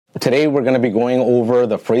Today, we're going to be going over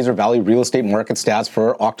the Fraser Valley real estate market stats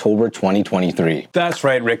for October 2023. That's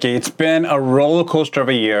right, Ricky. It's been a roller coaster of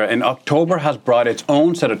a year, and October has brought its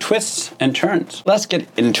own set of twists and turns. Let's get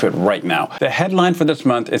into it right now. The headline for this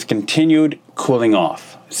month is continued cooling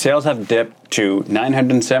off. Sales have dipped to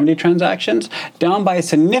 970 transactions, down by a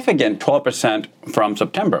significant 12% from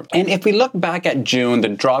September. And if we look back at June, the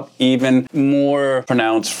drop even more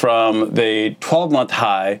pronounced from the 12-month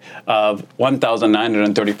high of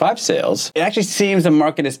 1,935 sales. It actually seems the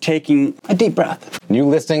market is taking a deep breath. New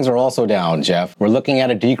listings are also down, Jeff. We're looking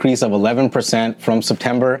at a decrease of 11% from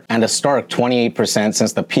September and a stark 28%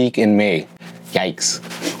 since the peak in May. Yikes.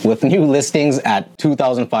 With new listings at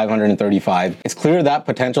 2,535, it's clear that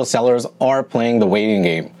potential sellers are playing the waiting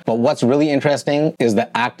game. But what's really interesting is the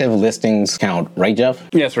active listings count, right, Jeff?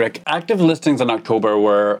 Yes, Rick. Active listings in October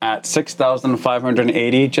were at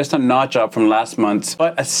 6,580, just a notch up from last month's,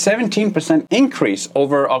 but a 17% increase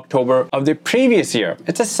over October of the previous year.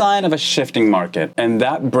 It's a sign of a shifting market, and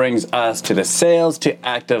that brings us to the sales to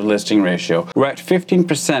active listing ratio. We're at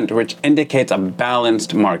 15%, which indicates a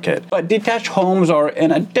balanced market. But detached homes are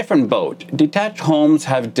in a different boat. Detached homes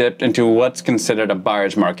have dipped into what's considered a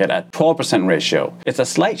buyer's market at 12% ratio. It's a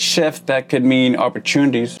slight shift that could mean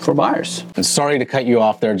opportunities for buyers. And sorry to cut you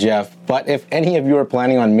off there, Jeff, but if any of you are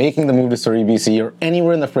planning on making the move to Surrey, BC, or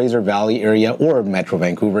anywhere in the Fraser Valley area or Metro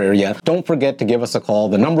Vancouver area, don't forget to give us a call.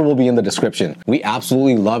 The number will be in the description. We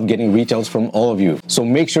absolutely love getting reach outs from all of you. So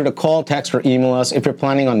make sure to call, text, or email us if you're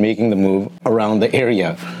planning on making the move around the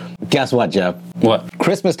area. Guess what, Jeff? What?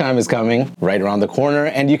 Christmas time is coming right around the corner,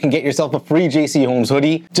 and you can get yourself a free JC Homes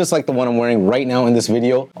hoodie, just like the one I'm wearing right now in this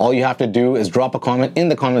video. All you have to do is drop a comment in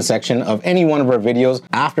the comment section of any one of our videos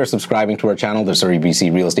after subscribing to our channel, the Surrey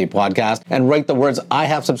BC Real Estate Podcast, and write the words, "I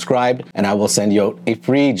have subscribed," and I will send you out a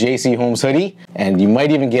free JC Homes hoodie, and you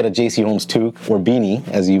might even get a JC Homes toque, or beanie,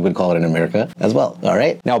 as you would call it in America, as well. All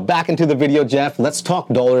right? Now back into the video, Jeff. Let's talk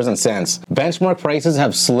dollars and cents. Benchmark prices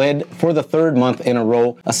have slid for the third month in a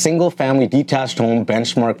row. A single-family detached home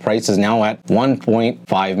benchmark price is now at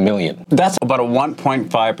 $1.5 million. That's about a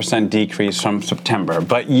 1.5% decrease from September,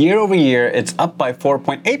 but year over year, it's up by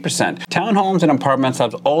 4.8%. Townhomes and apartments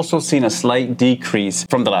have also seen a slight decrease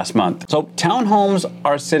from the last month. So townhomes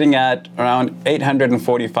are sitting at around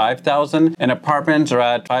 $845,000 and apartments are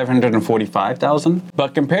at $545,000.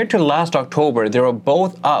 But compared to last October, they were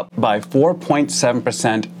both up by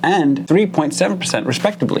 4.7% and 3.7%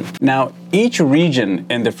 respectively. Now, each region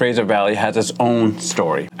in the Fraser Valley has its own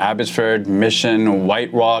story. Abbotsford, Mission,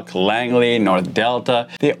 White Rock, Langley, North Delta,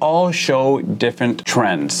 they all show different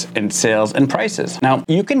trends in sales and prices. Now,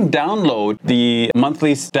 you can download the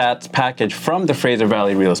monthly stats package from the Fraser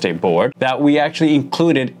Valley Real Estate Board that we actually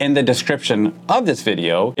included in the description of this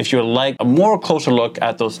video if you would like a more closer look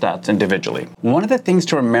at those stats individually. One of the things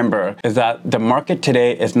to remember is that the market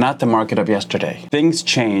today is not the market of yesterday. Things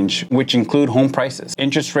change, which include home prices.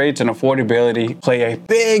 Interest rates and affordability play a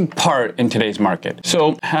big part in today's market.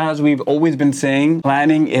 So, as we've always been saying,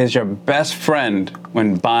 planning is your best friend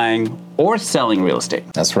when buying or selling real estate.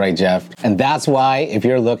 That's right, Jeff. And that's why if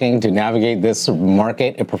you're looking to navigate this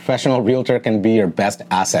market, a professional realtor can be your best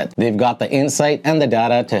asset. They've got the insight and the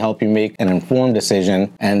data to help you make an informed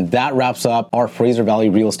decision. And that wraps up our Fraser Valley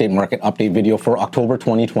real estate market update video for October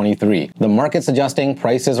 2023. The market's adjusting,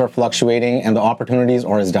 prices are fluctuating, and the opportunities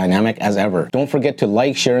are as dynamic as ever. Don't forget to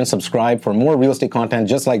like, share, and subscribe for more real estate content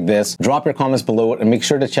just like this. Drop your comments below and make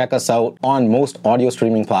sure to check us out on most audio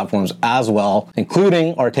streaming platforms as well,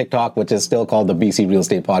 including our TikTok, which is still called the BC Real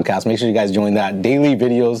Estate Podcast. Make sure you guys join that. Daily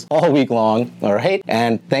videos all week long. All right.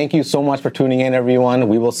 And thank you so much for tuning in, everyone.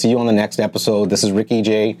 We will see you on the next episode. This is Ricky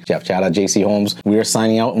J, Jeff Chada, JC Homes. We are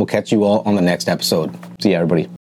signing out and we'll catch you all on the next episode. See ya, everybody.